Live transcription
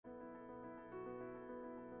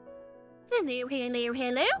Hello, hello,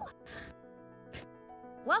 hello.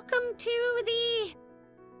 Welcome to the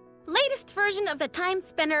latest version of the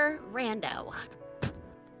Timespinner Rando.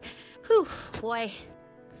 Whew, boy.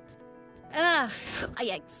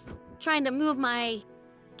 Yikes. Trying to move my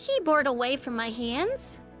keyboard away from my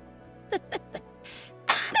hands.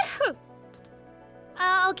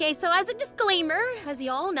 Okay, so as a disclaimer, as you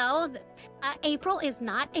all know, April is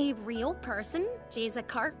not a real person. She's a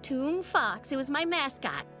cartoon fox who is my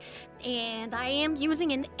mascot. And I am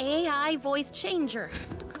using an AI voice changer.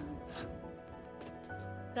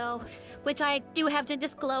 Though, which I do have to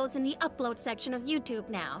disclose in the upload section of YouTube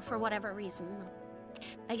now, for whatever reason.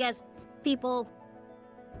 I guess people...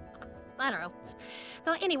 I don't know.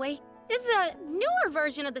 Well, anyway, this is a newer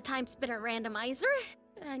version of the Timespinner randomizer.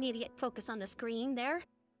 I need to get focus on the screen there.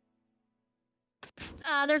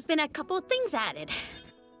 There's been a couple of things added.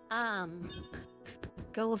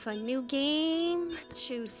 Go with a new game,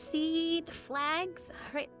 choose seed, flags,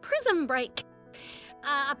 all right, Prism break.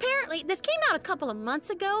 Apparently, this came out a couple of months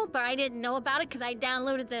ago, but I didn't know about it because I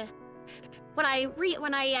downloaded the... When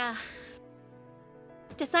I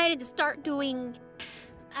decided to start doing...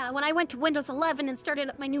 when I went to Windows 11 and started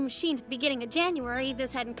up my new machine at the beginning of January,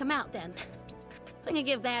 this hadn't come out then. I'm gonna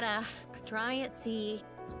give that a try and see.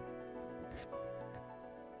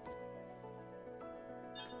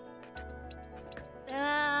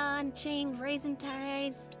 Unchained raisin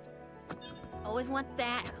ties. Always want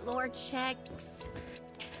that. Lord checks.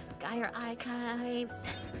 Geyer archives.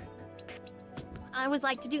 I always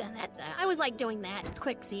like to do that. I always like doing that.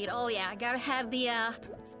 Quick seed. Oh yeah, I gotta have the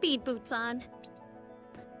speed boots on.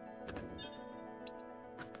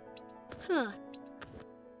 Huh.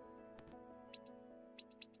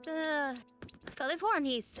 So this one,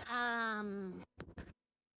 he's,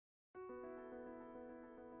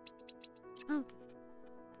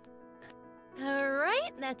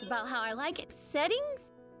 Alright, that's about how I like it.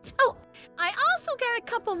 Settings? Oh, I also got a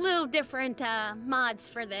couple little different, mods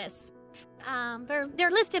for this.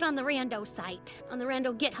 They're listed on the Rando site, on the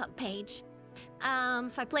Rando GitHub page.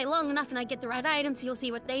 If I play long enough and I get the right items, you'll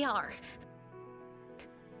see what they are.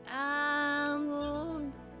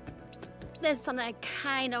 This is something I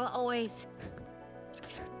kind of always...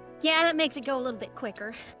 Yeah, that makes it go a little bit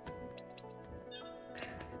quicker.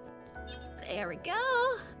 There we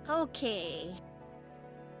go. Okay.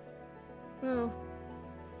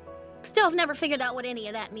 Still have never figured out what any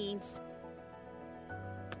of that means.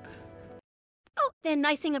 Oh, the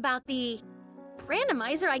nice thing about the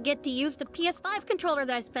randomizer, I get to use the PS5 controller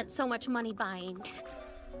that I spent so much money buying.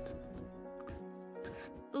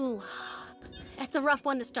 Ooh, that's a rough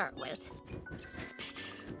one to start with.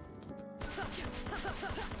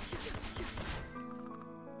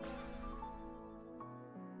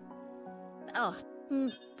 Oh,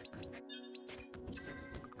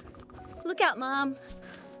 Look out, Mom.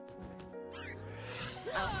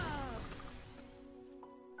 Oh.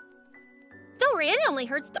 Don't worry, it only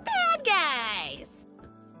hurts the bad guys.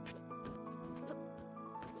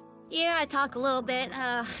 Yeah, I talk a little bit.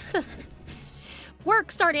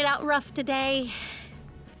 Work started out rough today.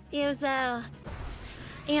 It was, and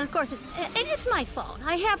of course it's my fault.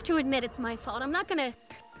 I have to admit it's my fault. I'm not gonna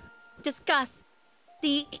discuss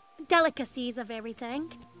the delicacies of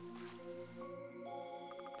everything.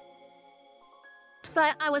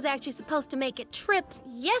 But I was actually supposed to make a trip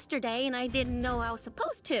yesterday and I didn't know I was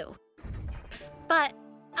supposed to. But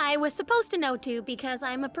I was supposed to know to because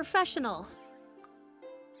I'm a professional.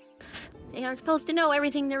 And I'm supposed to know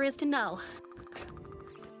everything there is to know.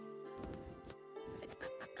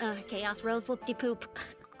 Chaos Rose whoop-de-poop.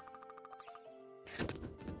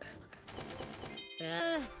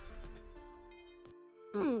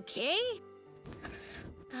 Okay.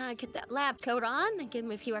 Get that lab coat on and give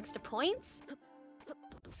him a few extra points.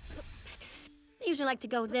 I usually like to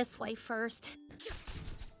go this way first.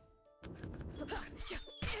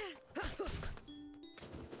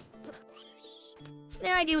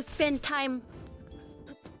 Then I do spend time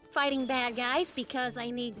fighting bad guys because I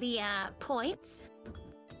need the points.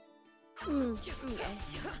 Okay.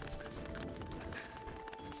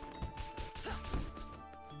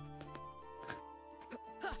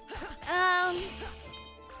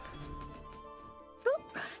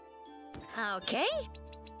 Okay.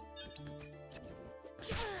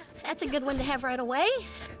 That's a good one to have right away.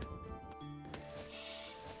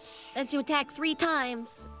 Lets you attack 3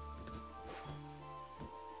 times.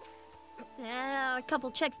 A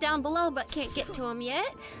couple checks down below, but can't get to them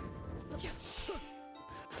yet.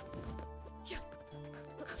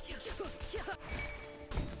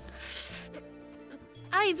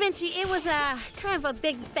 Vinci, it was a kind of a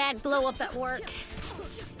big bad blow up at work.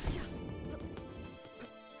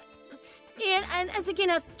 And as again,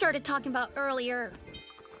 I started talking about earlier,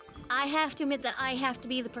 I have to admit that I have to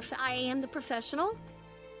be I am the professional.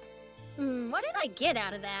 What did I get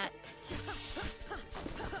out of that?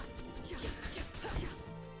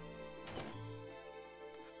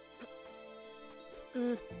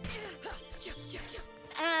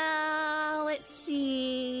 Let's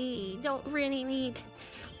see. Don't really need...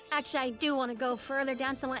 Actually, I do want to go further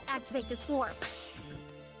down, so I want to activate this warp.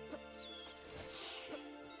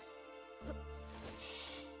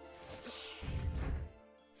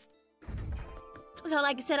 So,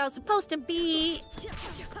 like I said, I was supposed to be...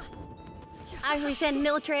 I already said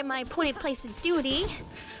military at my appointed place of duty.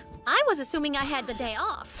 I was assuming I had the day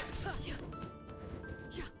off.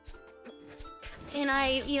 And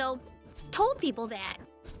I, told people that.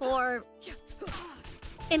 Or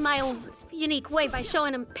in my own unique way by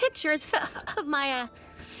showing them pictures of my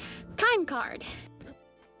time card.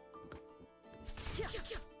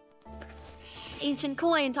 Ancient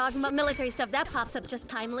coin talking about military stuff. That pops up just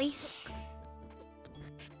timely.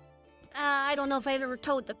 I don't know if I've ever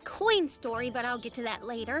told the coin story, but I'll get to that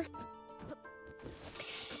later.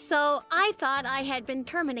 So I thought I had been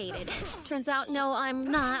terminated. Turns out, no, I'm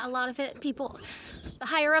not. A lot of people, the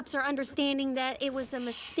higher-ups are understanding that it was a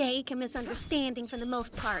mistake, a misunderstanding for the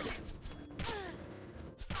most part.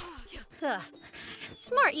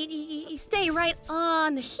 Smart, you stay right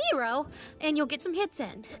on the hero, and you'll get some hits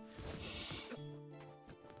in.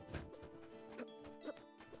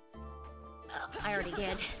 Oh, I already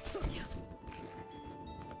did.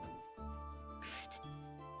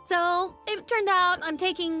 So, it turned out I'm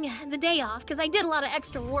taking the day off because I did a lot of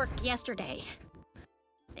extra work yesterday.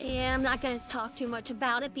 And I'm not going to talk too much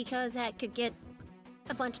about it because that could get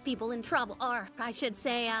a bunch of people in trouble. Or, I should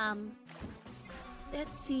say,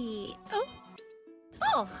 let's see.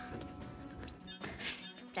 Oh!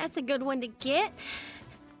 That's a good one to get.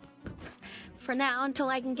 For now, until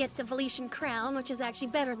I can get the Veletian crown, which is actually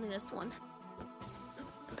better than this one.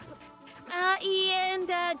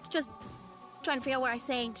 Just trying to figure out what I'm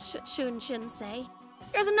saying should and shouldn't say.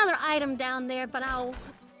 There's another item down there, but I'll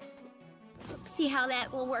see how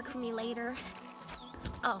that will work for me later.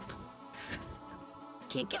 Oh.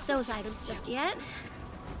 Can't get those items just yet.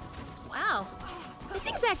 Wow. This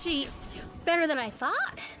thing's actually better than I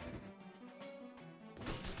thought.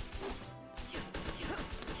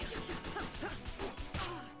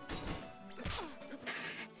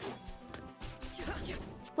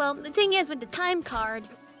 Well, the thing is with the time card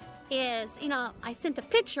is, I sent a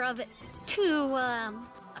picture of it to a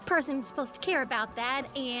person who's supposed to care about that,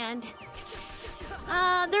 and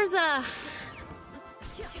there's a...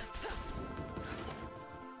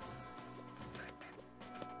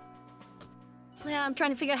 So yeah, I'm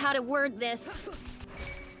trying to figure out how to word this.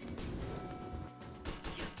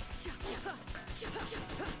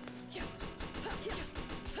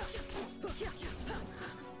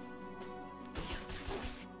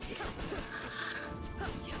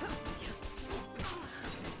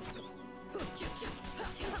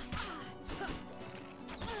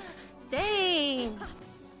 Dang!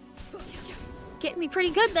 Getting me pretty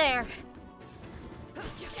good there.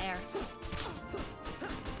 There.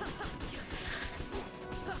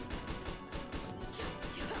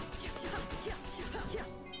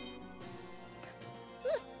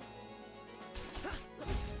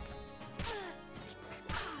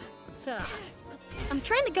 I'm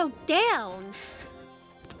trying to go down.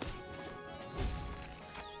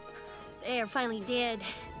 There, finally did.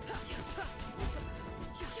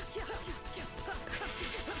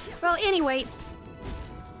 Well, anyway,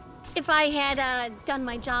 if I had done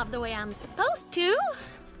my job the way I'm supposed to,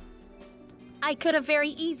 I could have very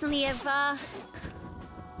easily have,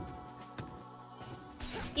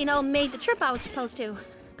 made the trip I was supposed to.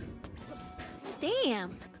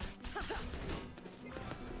 Damn.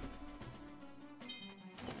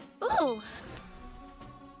 Ooh.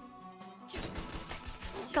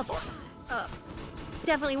 Couple.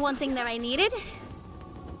 Definitely one thing that I needed.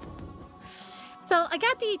 So I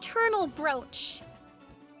got the Eternal Brooch.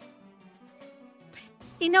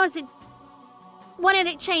 You notice it. What did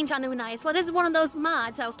it change on Unai's? Well, this is one of those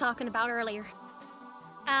mods I was talking about earlier.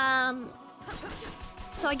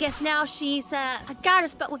 So I guess now she's a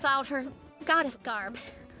goddess, but without her goddess garb.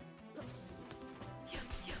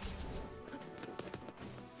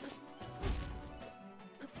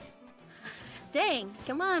 Dang,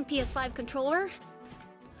 come on, PS5 controller.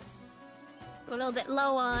 We're a little bit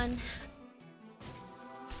low on...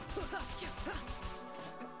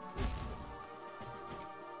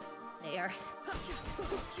 There.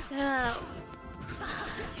 Oh.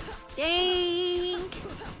 Dang.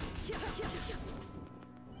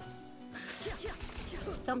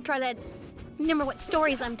 Don't try that Remember what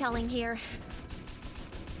stories I'm telling here.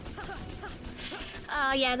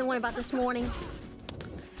 Yeah, the one about this morning.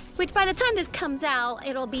 Which by the time this comes out,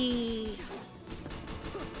 it'll be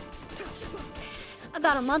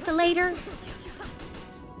about a month later.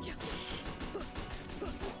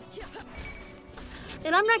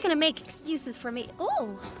 And I'm not gonna make excuses for me.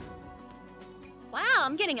 Oh! Wow,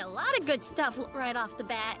 I'm getting a lot of good stuff right off the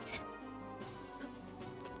bat.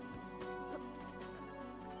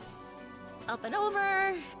 Up and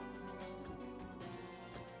over.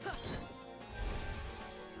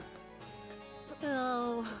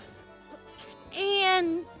 Oh.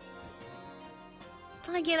 And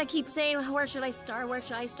again, I keep saying, where should I start? Where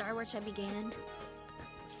should I start? Where should I begin?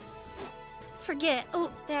 Forget.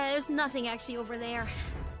 Oh, yeah, there's nothing actually over there.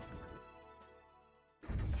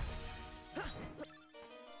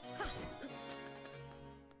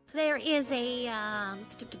 There is a,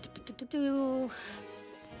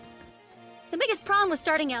 the biggest problem with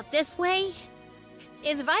starting out this way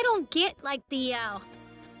is if I don't get, like, the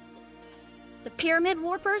pyramid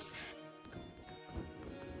warpers.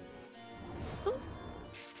 Ooh.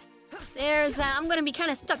 There's, I'm gonna be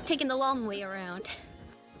kind of stuck taking the long way around.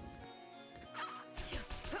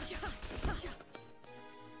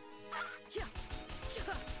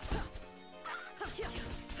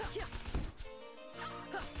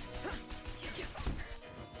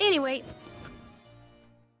 Anyway.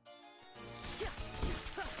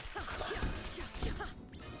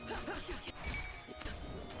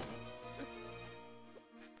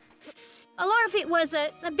 A lot of it was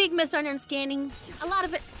a big misunderstanding. A lot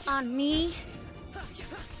of it on me.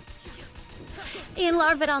 And a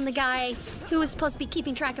lot of it on the guy who was supposed to be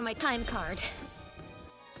keeping track of my time card.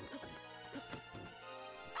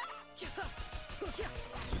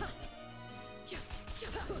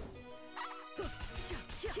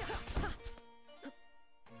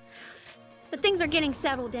 But things are getting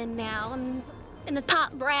settled in now, and the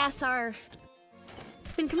top brass are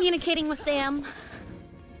been communicating with them.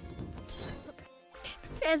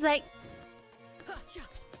 As I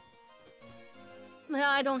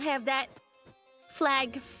don't have that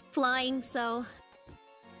flag flying, so.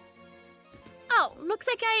 Oh, looks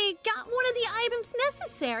like I got one of the items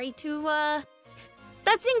necessary to, that's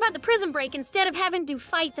the thing about the Prism break. Instead of having to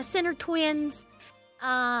fight the Center Twins,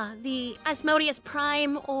 the Asmodeus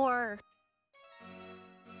Prime, or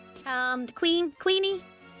the Queen of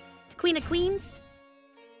Queens.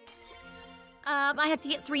 I have to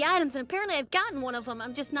get 3 items, and apparently I've gotten one of them.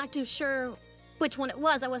 I'm just not too sure which one it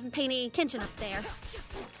was. I wasn't paying any attention up there.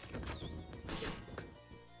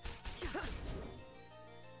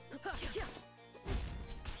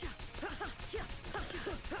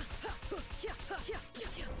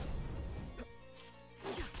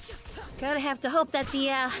 Gotta have to hope that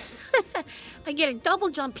the, I get a double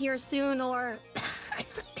jump here soon, or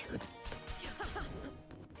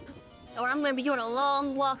I'm gonna be doing a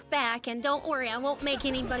long walk back, and don't worry, I won't make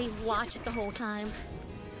anybody watch it the whole time.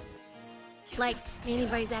 Like,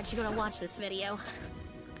 anybody's actually gonna watch this video.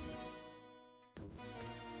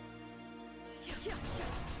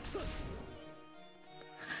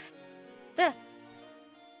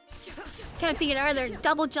 Kinda figured either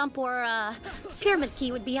double jump or pyramid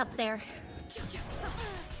key would be up there.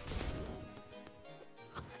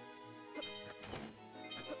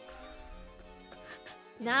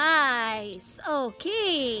 Nice.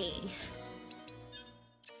 Okay.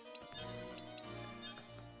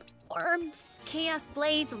 Orbs, Chaos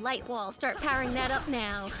Blades, Light Wall. Start powering that up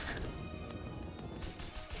now.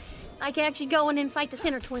 I can actually go in and fight the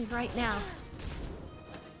Center Twins right now.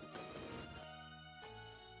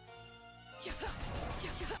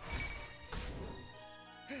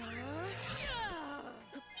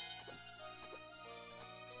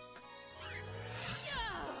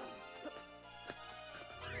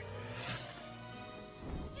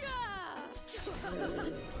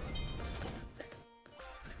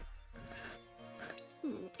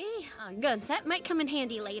 Good. That might come in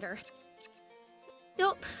handy later.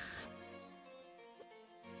 Nope.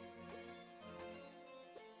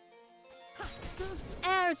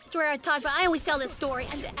 That's where I talked about. I always tell this story,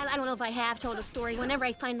 and I don't know if I have told a story whenever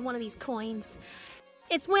I find one of these coins.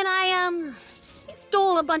 It's when I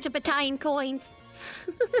stole a bunch of battalion coins.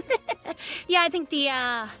 Yeah, I think the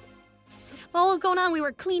what was going on? We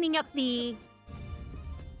were cleaning up the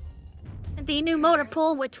new motor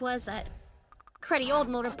pool, which was a cruddy old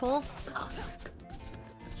motor pool.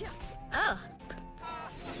 Oh.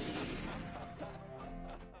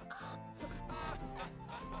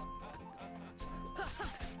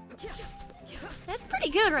 That's pretty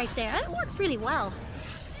good right there. That works really well.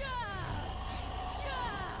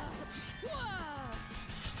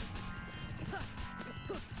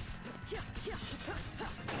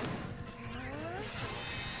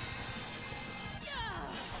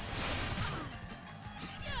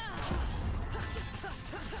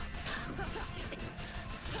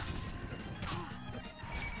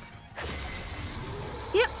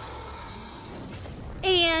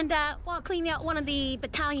 And while cleaning out one of the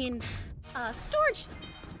battalion storage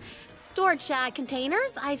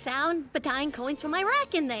containers, I found battalion coins from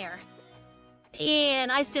Iraq in there.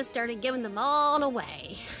 And I just started giving them all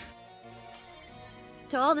away.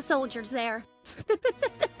 To all the soldiers there.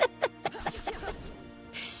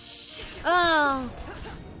 Oh.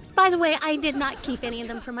 By the way, I did not keep any of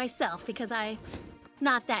them for myself because I'm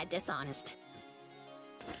not that dishonest.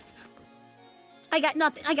 I got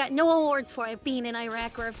nothing. I got no awards for it being in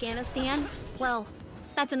Iraq or Afghanistan. Well,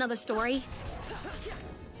 that's another story.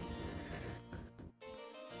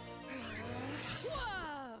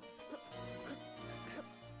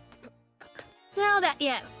 Now that,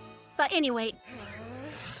 yeah. But anyway.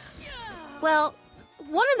 Well,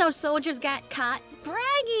 one of those soldiers got caught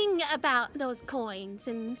bragging about those coins,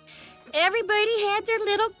 and everybody had their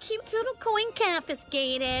cute little coin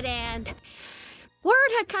confiscated, and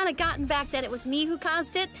word had kind of gotten back that it was me who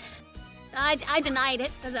caused it. I denied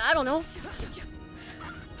it. I said, I don't know.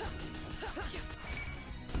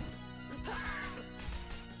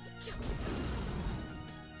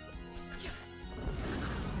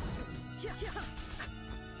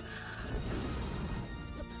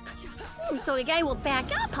 So the guy will back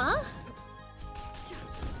up, huh?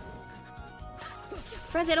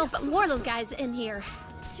 Surprised they don't put more of those guys in here.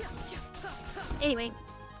 Anyway.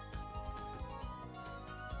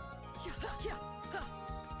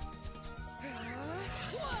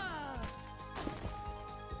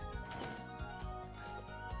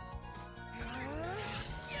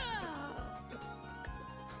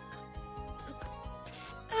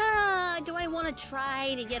 Do I want to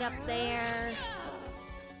try to get up there?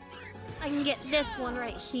 I can get this one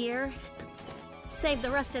right here. Save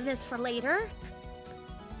the rest of this for later.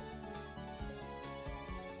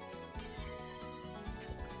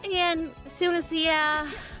 And as soon as the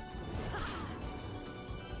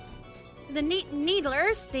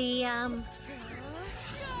needlers, the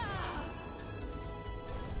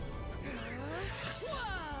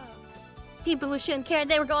people who shouldn't care,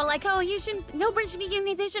 they were going like, oh, you shouldn't, nobody should be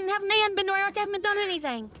giving, they shouldn't have nan been or haven't done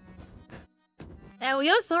anything. Oh,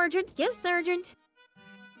 yes, Sergeant. Yes, Sergeant.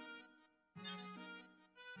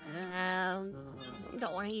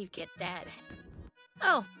 Don't want to get that.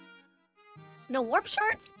 Oh. No warp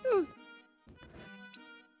shards?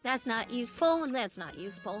 That's not useful, and that's not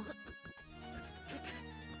useful.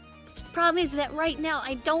 Problem is that right now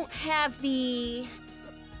I don't have the...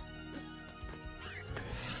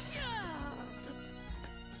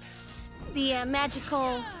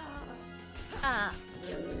 magical... I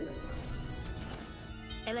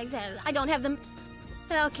don't have them.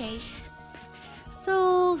 Okay.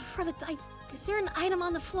 So, for the... is there an item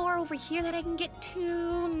on the floor over here that I can get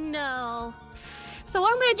to? No. So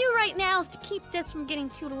what I'm going to do right now is to keep this from getting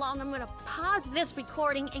too long, I'm going to pause this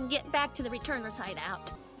recording and get back to the returner's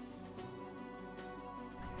hideout.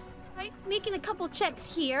 Right, making a couple checks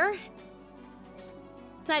here.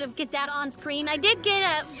 Try to get that on screen. I did get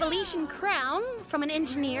a Valetian crown from an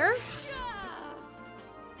engineer.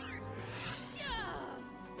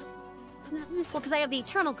 Not useful because I have the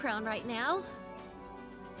Eternal Crown right now.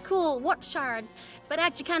 Cool, Warp Shard. But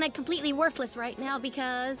actually kind of completely worthless right now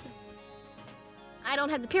because I don't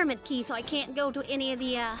have the Pyramid Key, so I can't go to any of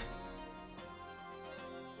the,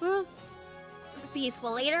 well, it'll be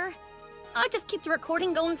useful later. I'll just keep the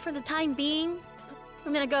recording going for the time being.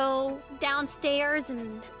 I'm gonna go downstairs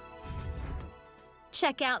and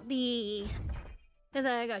check out the... There's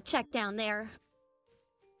a check down there.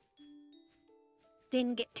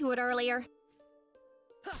 Didn't get to it earlier.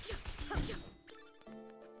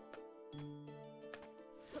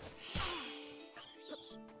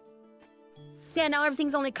 Yeah, now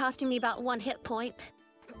everything's only costing me about 1 hit point.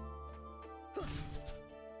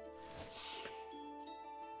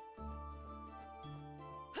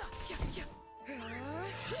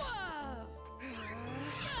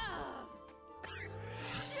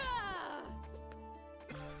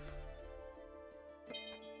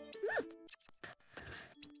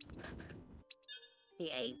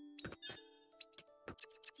 Yay.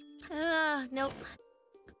 Nope.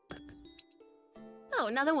 Oh,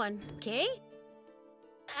 another one. Okay.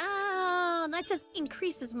 Oh, that just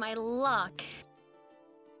increases my luck.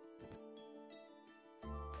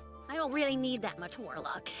 I don't really need that much more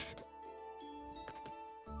luck.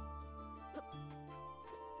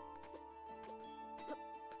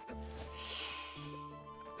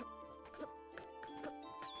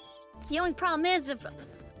 The only problem is if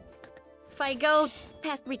I go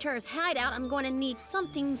past Returner's hideout, I'm going to need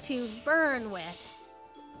something to burn with.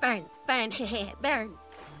 Burn, burn, burn.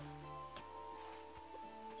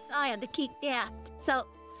 I had to keep, yeah. So,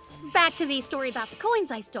 back to the story about the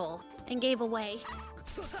coins I stole and gave away.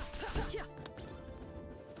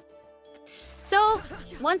 So,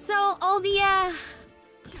 once all the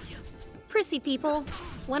prissy people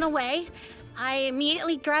went away, I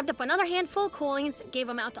immediately grabbed up another handful of coins, gave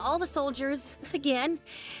them out to all the soldiers again,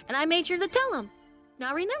 and I made sure to tell them.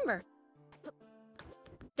 Now remember,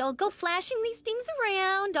 don't go flashing these things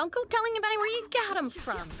around. Don't go telling anybody where you got them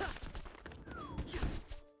from.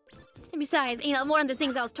 And besides, you know, one of the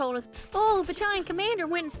things I was told was, oh, battalion commander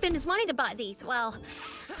went and spent his money to buy these. Well,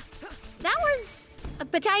 that was a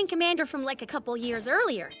battalion commander from like a couple years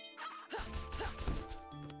earlier.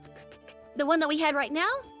 The one that we had right now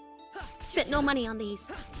spent no money on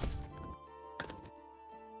these.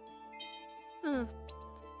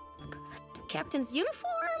 Captain's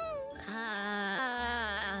uniform?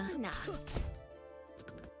 Nah.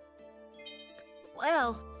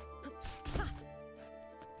 Well,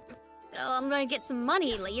 I'm gonna get some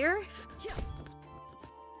money later.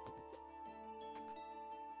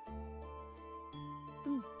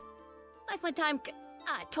 Like my time...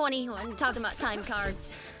 20 when talking about time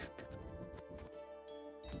cards.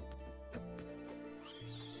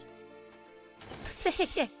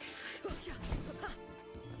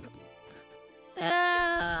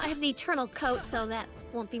 I have the eternal coat, so that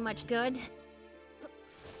won't be much good.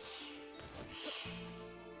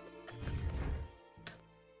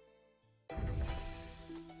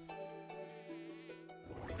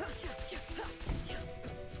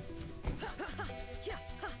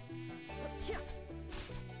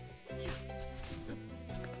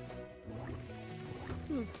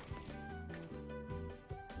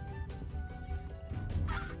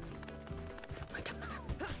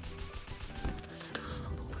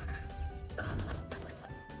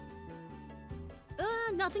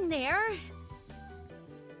 Nothing there.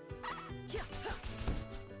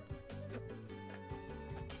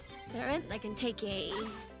 Alright, I can take a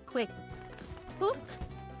quick whoop.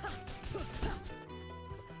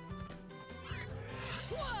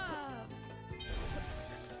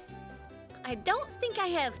 I don't think I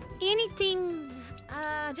have anything.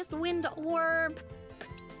 Just wind orb.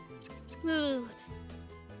 Ooh.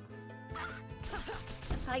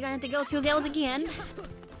 Probably gonna have to go through those again.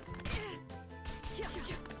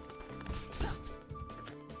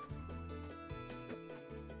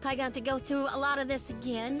 I got to go through a lot of this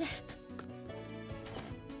again.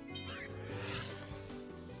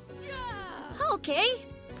 Okay.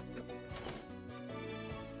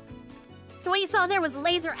 So what you saw there was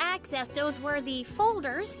laser access. Those were the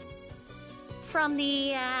folders from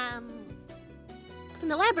the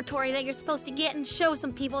laboratory that you're supposed to get and show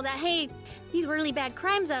some people that, hey, these were really bad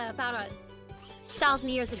crimes about 1,000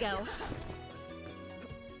 years ago.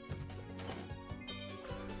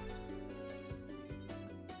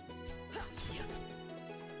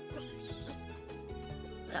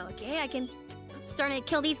 Okay, I can start to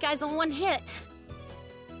kill these guys on one hit.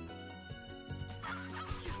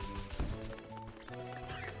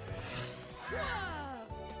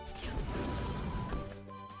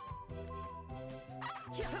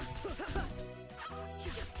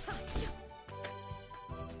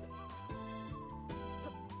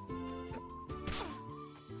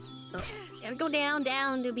 Oh, gotta go down,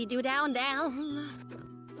 down, doobie-doo, down, down.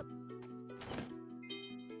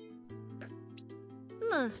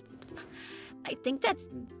 I think that's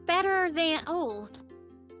better than... Oh.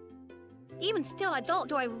 Even still,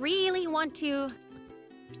 do I really want to...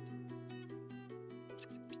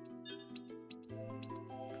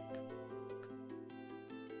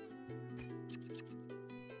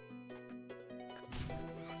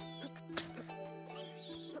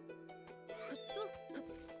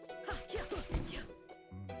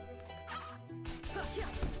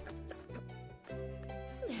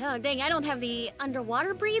 Oh, dang, I don't have the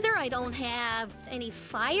underwater breather. I don't have any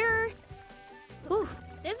fire. Ooh,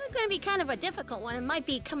 this is gonna be kind of a difficult one. It might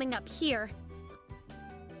be coming up here.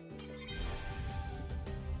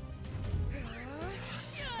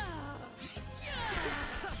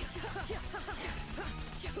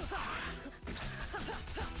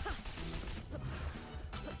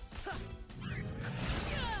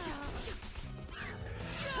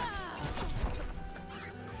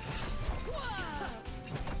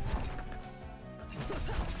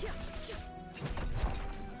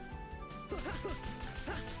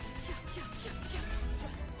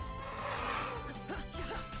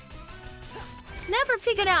 Never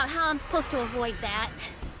figured out how I'm supposed to avoid that.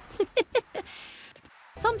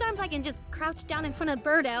 Sometimes I can just crouch down in front of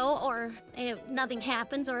Birdo, or nothing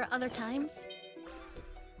happens, or other times.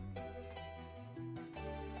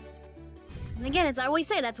 And again, as I always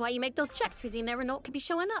say, that's why you make those checks, because you never know what could be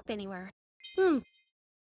showing up anywhere.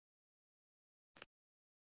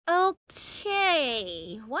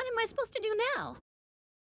 Okay, what am I supposed to do now?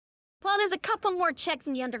 Well, there's a couple more checks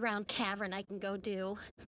in the underground cavern I can go do.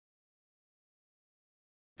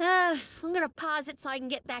 I'm gonna pause it so I can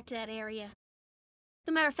get back to that area. As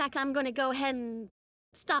a matter of fact, I'm gonna go ahead and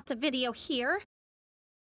stop the video here.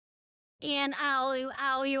 And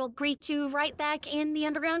I'll greet you right back in the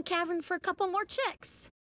underground cavern for a couple more checks.